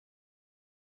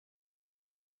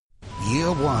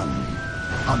Year 1.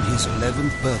 On his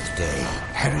 11th birthday,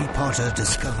 Harry Potter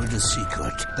discovered a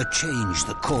secret that changed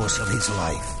the course of his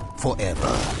life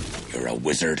forever. You're a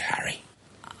wizard, Harry.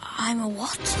 I'm a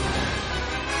what?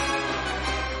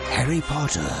 Harry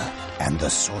Potter and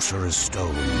the Sorcerer's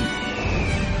Stone.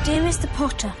 Dear Mr.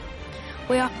 Potter,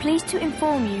 we are pleased to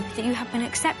inform you that you have been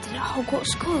accepted at Hogwarts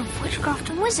School of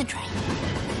Witchcraft and Wizardry.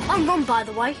 I'm Ron, by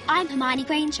the way. I'm Hermione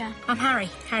Granger. I'm Harry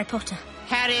Potter.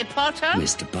 Harry Potter?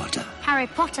 Mr. Potter. Harry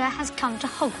Potter has come to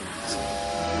Hogwarts.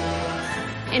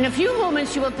 In a few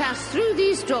moments, you will pass through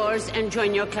these doors and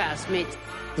join your classmates.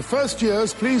 The first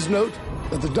years, please note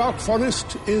that the Dark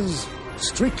Forest is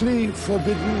strictly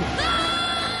forbidden.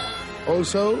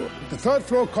 Also, the third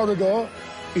floor corridor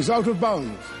is out of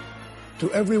bounds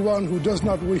to everyone who does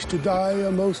not wish to die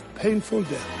a most painful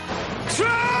death. True!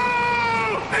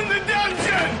 In the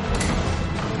dungeon!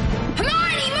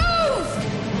 Hermione, move!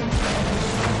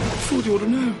 I thought you ought to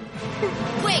know.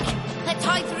 Quick, let's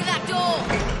hide through that door.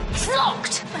 It's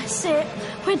locked. That's it.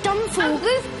 We're done for. Oh,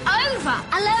 move over.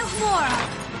 Hello, Flora.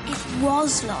 It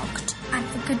was locked, and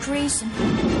for good reason.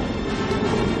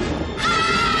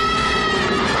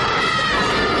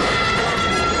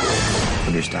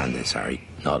 Understand this, Harry.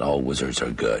 Not all wizards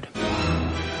are good.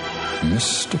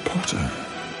 Mr. Potter,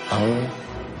 our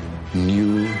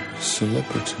new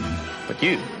celebrity. But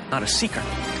you, not a seeker.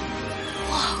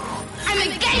 Whoa. And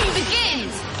the game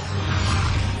begins!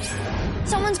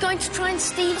 Someone's going to try and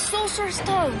steal the Sorcerer's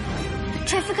Stone.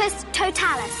 Petrificus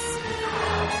Totalis.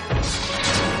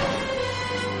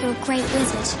 You're a great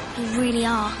wizard. You really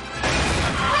are.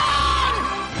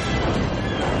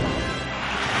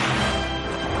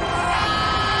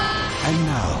 And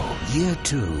now, Year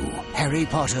 2, Harry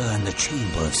Potter and the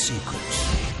Chamber of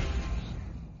Secrets.